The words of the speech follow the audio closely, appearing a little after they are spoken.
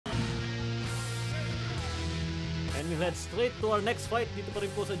And we'll head straight to our next fight dito pa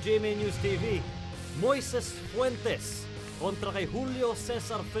rin po sa GMA News TV. Moises Fuentes kontra kay Julio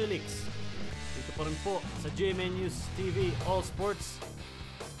Cesar Felix. Dito pa rin po sa GMA News TV All Sports.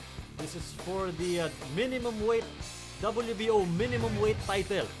 This is for the minimum weight, WBO minimum weight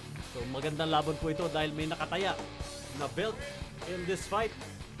title. So magandang laban po ito dahil may nakataya na belt in this fight.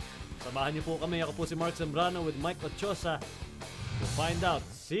 Samahan niyo po kami. Ako po si Mark Zambrano with Mike Ochoa to find out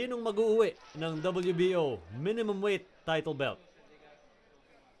sinong mag-uwi ng WBO minimum weight title belt.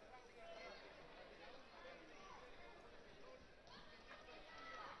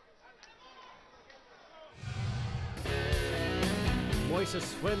 Moises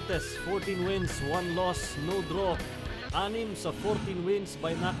Fuentes, 14 wins, 1 loss, no draw. 6 sa 14 wins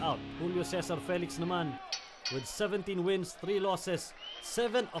by knockout. Julio Cesar Felix naman with 17 wins, 3 losses,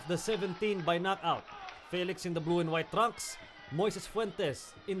 7 of the 17 by knockout. Felix in the blue and white trunks, Moises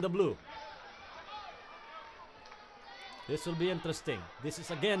Fuentes in the blue. This will be interesting. This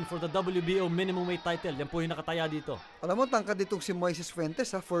is again for the WBO minimum weight title. Yan po yung nakataya dito. Alam mo, tangkad ditong si Moises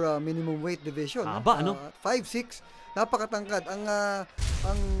Fuentes for minimum weight division. Aba, ano? 5'6". Napakatangkad. Ang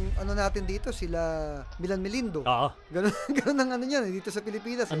ano natin dito, sila Milan Melindo. Ganun ang ano niyan dito sa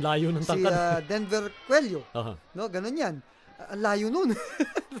Pilipinas. Ang layo ng tangkad. Si Denver Cuello. No, ganun yan. Ang layo nun.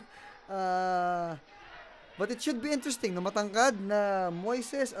 But it should be interesting na matangkad na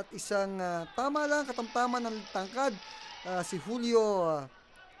Moises at isang tama lang, katamtama ng tangkad, si Julio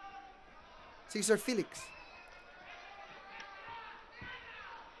Cesar Felix.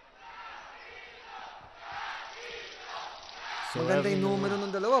 So maganda yung numero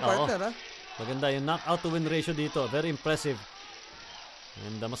ng dalawa, partner. Maganda yung knockout to win ratio dito. Very impressive.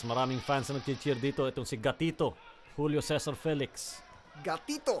 And mas maraming fans na nag-cheer dito. Itong si Gatito, Julio Cesar Felix.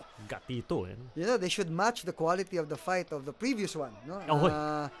 Gatito. You know, they should match the quality of the fight of the previous one, no?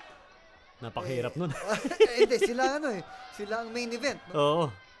 Napakahirap nun. Hindi, sila ang main event, no? Oo.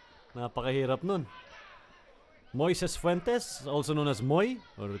 Napakahirap nun. Moises Fuentes, also known as Moy,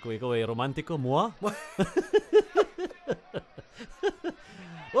 or kung ikaw ay romantiko, Moa.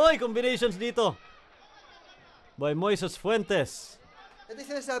 Oy, combinations dito by Moises Fuentes. Ito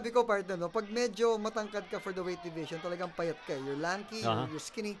sinasabi ko, partner, no? Pag medyo matangkad ka for the weight division, talagang payat ka. You're lanky, you're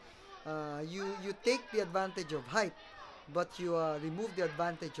skinny. You take the advantage of height, but you remove the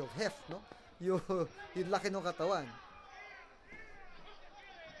advantage of heft, no? Yung laki ng katawan.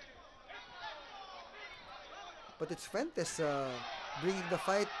 But it's Fuentes bringing the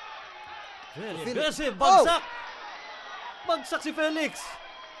fight. Very aggressive. Bagsak! Bagsak si Felix.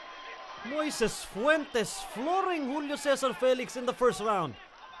 Moises Fuentes flooring Julio Cesar Felix in the first round.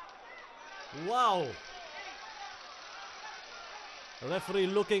 Wow. The referee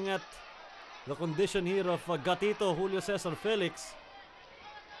looking at the condition here of Gatito, Julio Cesar Felix.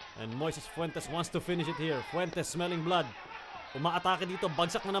 And Moises Fuentes wants to finish it here. Fuentes smelling blood. Umaatake dito.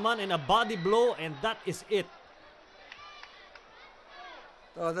 Bagsak na naman and a body blow, and that is it.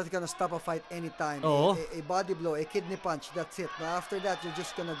 Oh, that's gonna stop a fight anytime. A body blow, a kidney punch, that's it. Now after that, you're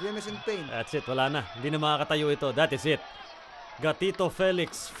just gonna grimace in pain. That's it, wala na. Hindi na makakatayo ito. That is it. Gatito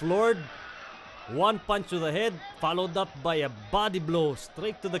Felix floored. One punch to the head, followed up by a body blow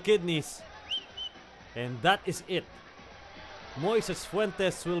straight to the kidneys. And that is it. Moises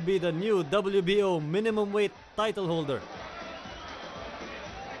Fuentes will be the new WBO minimum weight title holder.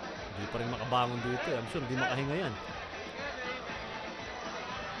 Hindi pa rin makabangon dito. I'm sure hindi makahinga yan.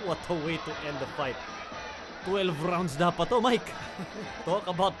 What a way to end the fight. 12 rounds dapat to, Mike. Talk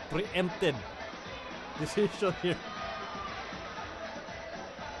about preempted decision here.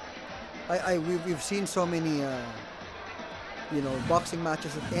 We've seen so many boxing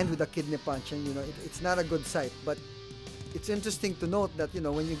matches that end with a kidney punch, and it's not a good sight. But it's interesting to note that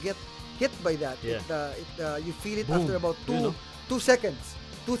when you get hit by that, you feel it after about 2 seconds,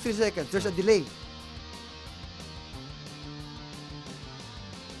 2-3 seconds. There's a delay.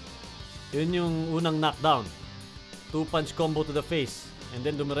 Yun yung unang knockdown. 2-punch combo to the face. And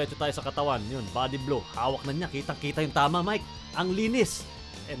then dumiretso tayo sa katawan. Yun, body blow. Hawak na niya. Kitang-kita yung tama, Mike. Ang linis.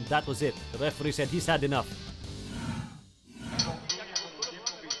 And that was it. The referee said he's had enough. 2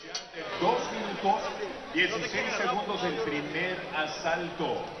 minutos, 16 segundos el primer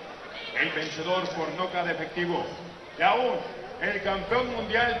asalto. El vencedor por nocaut efectivo. Y aún, el campeón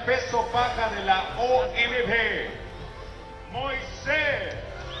mundial peso paja de la OMB,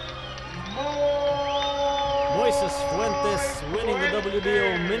 Moises Fuentes winning the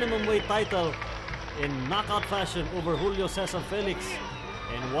WBO minimum weight title in knockout fashion over Julio Cesar Felix.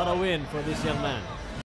 And what a win for this young man.